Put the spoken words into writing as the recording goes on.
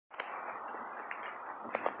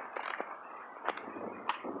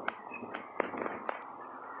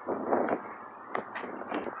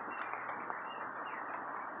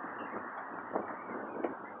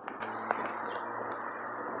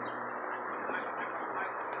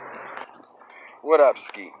What up,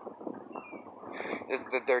 Ski? This is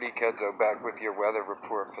the Dirty Kenzo back with your weather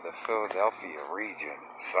report for the Philadelphia region.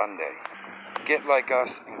 Sunday. Get like us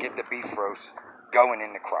and get the beef roast going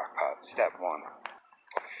in the crock pot. Step one.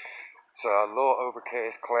 It's a little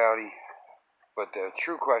overcast, cloudy, but the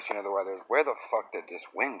true question of the weather is where the fuck did this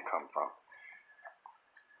wind come from?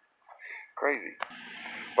 Crazy.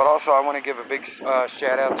 But also, I want to give a big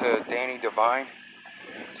shout out to Danny Devine.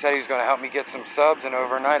 Said he was going to help me get some subs, and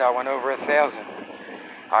overnight I went over 1,000.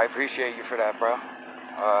 I appreciate you for that, bro.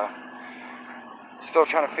 Still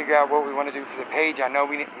trying to figure out what we want to do for the page. I know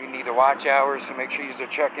we need the watch hours, so make sure you're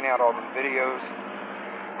checking out all the videos.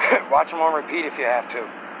 Watch them on repeat if you have to.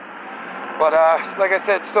 But like I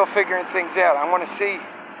said, still figuring things out. I want to see,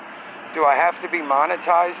 do I have to be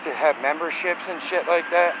monetized to have memberships and shit like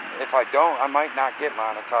that? If I don't, I might not get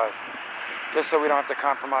monetized. Just so we don't have to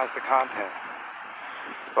compromise the content.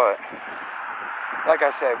 But, like I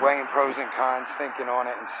said, weighing pros and cons, thinking on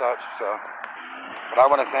it and such, so. But I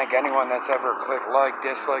want to thank anyone that's ever clicked like,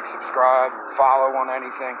 dislike, subscribe, follow on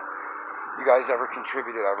anything you guys ever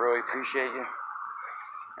contributed. I really appreciate you.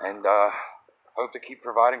 And hope to keep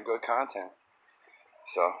providing good content.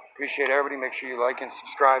 So, appreciate everybody. Make sure you like and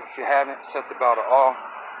subscribe if you haven't. Set the bell to all.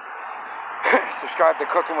 Subscribe to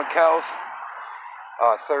Cooking with Kels.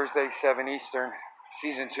 Thursday, 7 Eastern.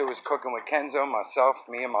 Season 2 is Cooking with Kenzo, myself,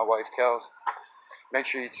 me and my wife, Kels. Make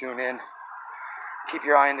sure you tune in. Keep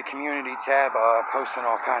your eye in the community tab, posting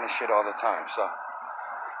all kind of shit all the time. So,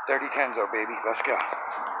 Dirty Kenzo, baby. Let's go.